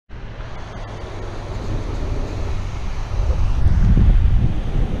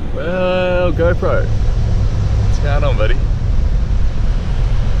old GoPro. What's going on, buddy?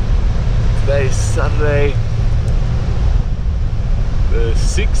 Today's Saturday, the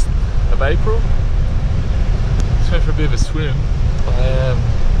 6th of April. Just went for a bit of a swim.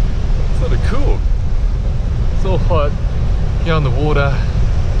 It's sort of cool. It's all hot. Get on the water.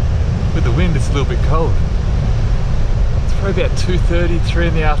 With the wind, it's a little bit cold. It's probably about 2:30, 3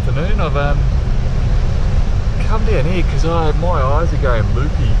 in the afternoon. I've come down here because my eyes are going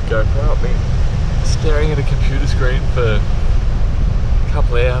loopy. GoPro. I've been staring at a computer screen for a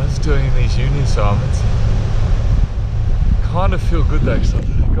couple of hours doing these uni assignments. Kind of feel good though, because I've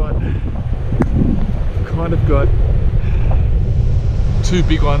kind of got 2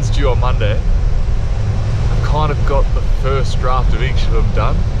 big ones due on Monday. I've kind of got the first draft of each of them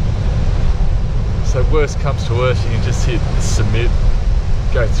done. So worst comes to worst, you can just hit submit,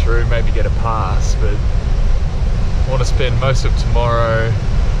 go through, maybe get a pass, but I want to spend most of tomorrow,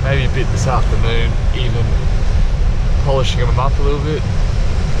 maybe a bit this afternoon, even polishing them up a little bit.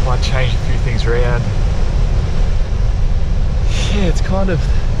 Might change a few things around. Yeah, it's kind of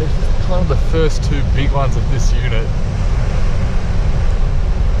the first 2 big ones of this unit.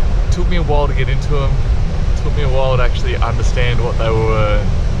 It took me a while to get into them. It took me a while to actually understand what they were,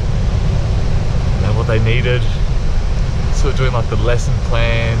 what they needed. So doing like the lesson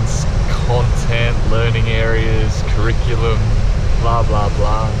plans, content, learning areas, curriculum, blah blah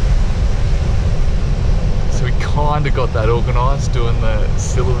blah. So we kind of got that organised, doing the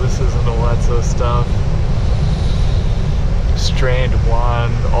syllabuses and all that sort of stuff. Strand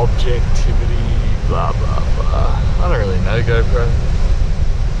 1, objectivity, blah blah blah. I don't really know GoPro.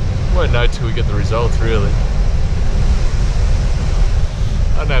 Won't know till we get the results, really.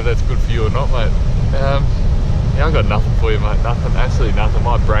 I don't know if that's good for you or not, mate. Yeah, I got nothing for you, mate. Nothing, absolutely nothing.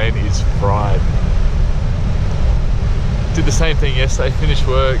 My brain is fried. Did the same thing yesterday, finished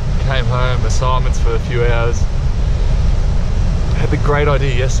work, came home, assignments for a few hours. Had the great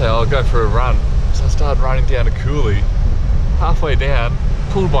idea yesterday, I'll go for a run. So I started running down to Cooley. Halfway down,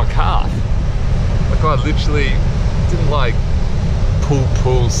 pulled my calf. Like I literally didn't like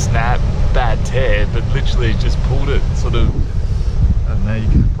pull, snap, bad tear, but literally just pulled it. Sort of, I don't know,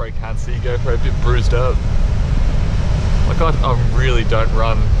 you probably can't see GoPro, a bit bruised up. Like I really don't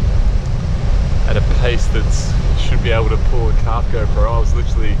run at a pace that should be able to pull a calf GoPro. I was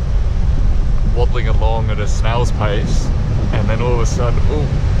literally waddling along at a snail's pace, and then all of a sudden, oh,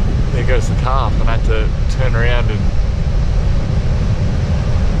 there goes the calf, and I had to turn around and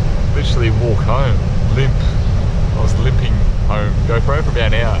literally walk home, limp. I was limping home, GoPro, for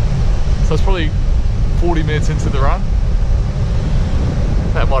about an hour. So I was probably 40 minutes into the run.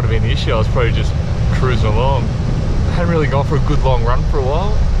 That might have been the issue. I was probably just cruising along. I hadn't really gone for a good long run for a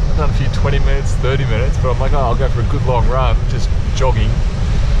while. I've done a few 20 minutes, 30 minutes, but I'm like, oh, I'll go for a good long run, just jogging.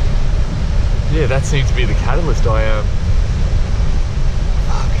 Yeah, that seems to be the catalyst. Fuck.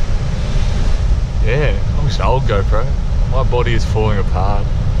 Yeah, I'm just an old GoPro. My body is falling apart.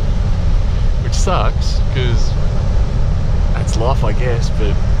 Which sucks, because that's life, I guess,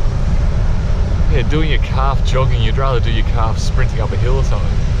 but yeah, doing your calf jogging, you'd rather do your calf sprinting up a hill or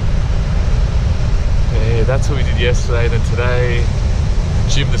something. Yeah, that's what we did yesterday. Then today,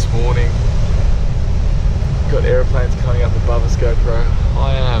 gym this morning. Got aeroplanes coming up above us, GoPro.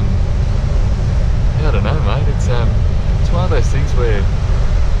 Yeah, I don't know, mate. It's one of those things where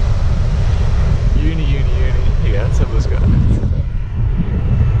uni. Yeah, let's have a look.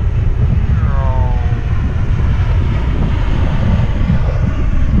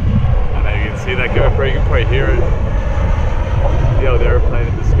 See that GoPro, you can probably hear it. The old aeroplane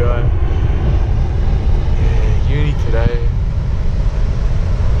in the sky. Yeah, uni today.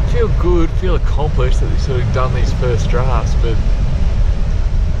 Feel good, feel accomplished that we've sort of done these first drafts, but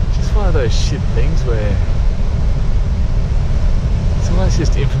just one of those shit things where it's almost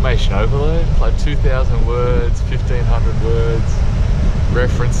just information overload. Like 2,000 words, 1,500 words,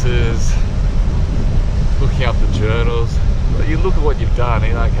 references, looking up the journals. You look at what you've done,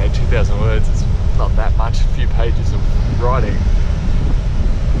 and okay, 2,000 words, it's not that much, a few pages of writing.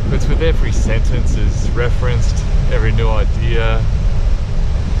 But it's with every sentence is referenced, every new idea,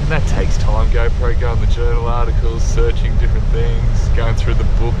 and that takes time. GoPro, go on the journal articles, searching different things, going through the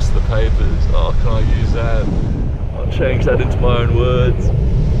books, the papers, oh, can I use that? I'll change that into my own words.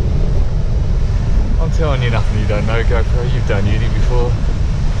 I'm telling you nothing you don't know, GoPro, you've done uni before.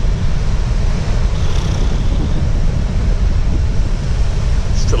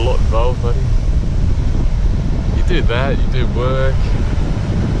 A lot involved, buddy. You do that, you do work,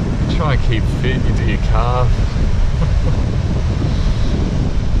 you try and keep fit, you do your calf.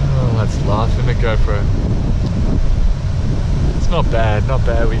 Oh, that's life, isn't it, GoPro? It's not bad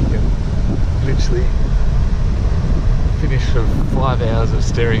where you can literally finished from 5 hours of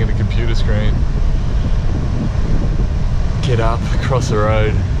staring at a computer screen. Get up, cross the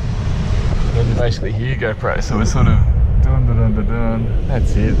road, and then basically here you go, GoPro. So we're sort of dun.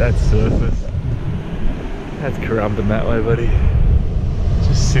 That's it, that's surface. That's Currumbin that way, buddy.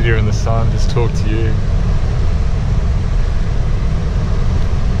 Just sit here in the sun, just talk to you.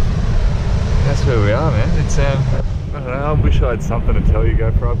 That's where we are, man. It's I don't know, I wish I had something to tell you,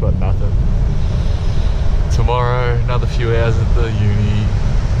 GoPro. I've got nothing. Tomorrow, another few hours at the uni,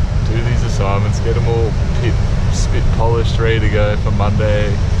 do these assignments, get them all spit polished, ready to go for Monday.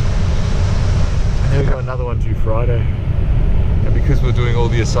 And then we've got another one due Friday. And because we're doing all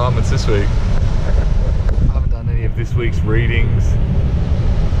the assignments this week, I haven't done any of this week's readings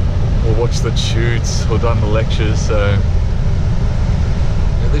or watched the shoots or done the lectures, so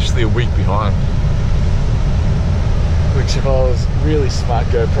we're literally a week behind. Which, if I was really smart,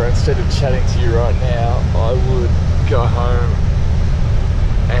 GoPro, instead of chatting to you right now, I would go home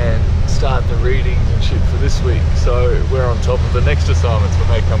and start the readings and shit for this week, so we're on top of the next assignments when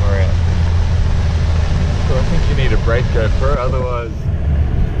they come around. So I think you need a break, GoPro, otherwise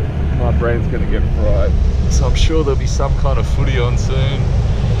my brain's gonna get fried. So I'm sure there'll be some kind of footy on soon.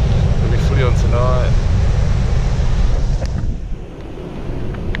 There'll be footy on tonight.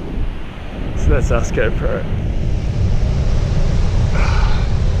 So that's us, GoPro.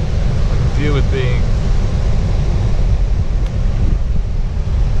 I can deal with being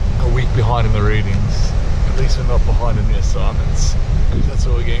a week behind in the readings. At least we're not behind in the assignments, because that's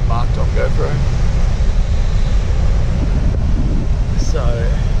all we're getting marked on, GoPro. So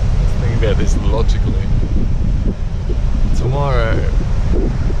let's think about this logically. Tomorrow,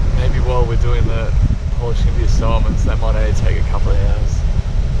 maybe while we're doing the polishing of the assignments, that might only take a couple of hours,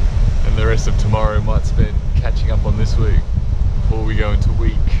 and the rest of tomorrow might spend catching up on this week before we go into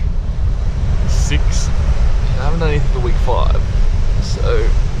week 6. I haven't done anything for week 5, so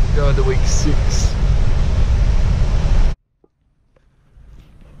go into week 6.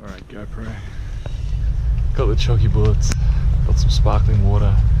 Alright, GoPro. Got the chalky bullets, got some sparkling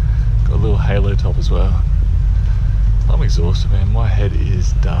water, got a little halo top as well. I'm exhausted, man. My head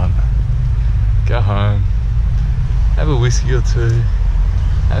is done. Go home, have a whiskey or two,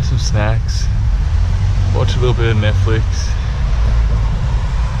 have some snacks, watch a little bit of Netflix,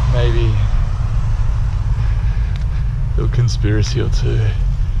 maybe a little conspiracy or two,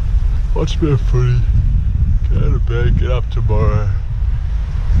 watch a bit of footy, go to bed, get up tomorrow,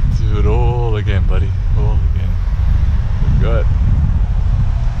 do it all again, buddy, all again. We've got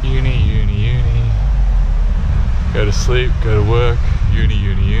uni, go to sleep, go to work, uni,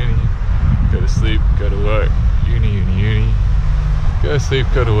 go to sleep, go to work, uni, go to sleep,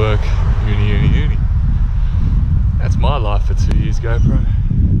 go to work, uni. That's my life for 2 years, GoPro.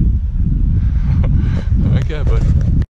 Okay, buddy.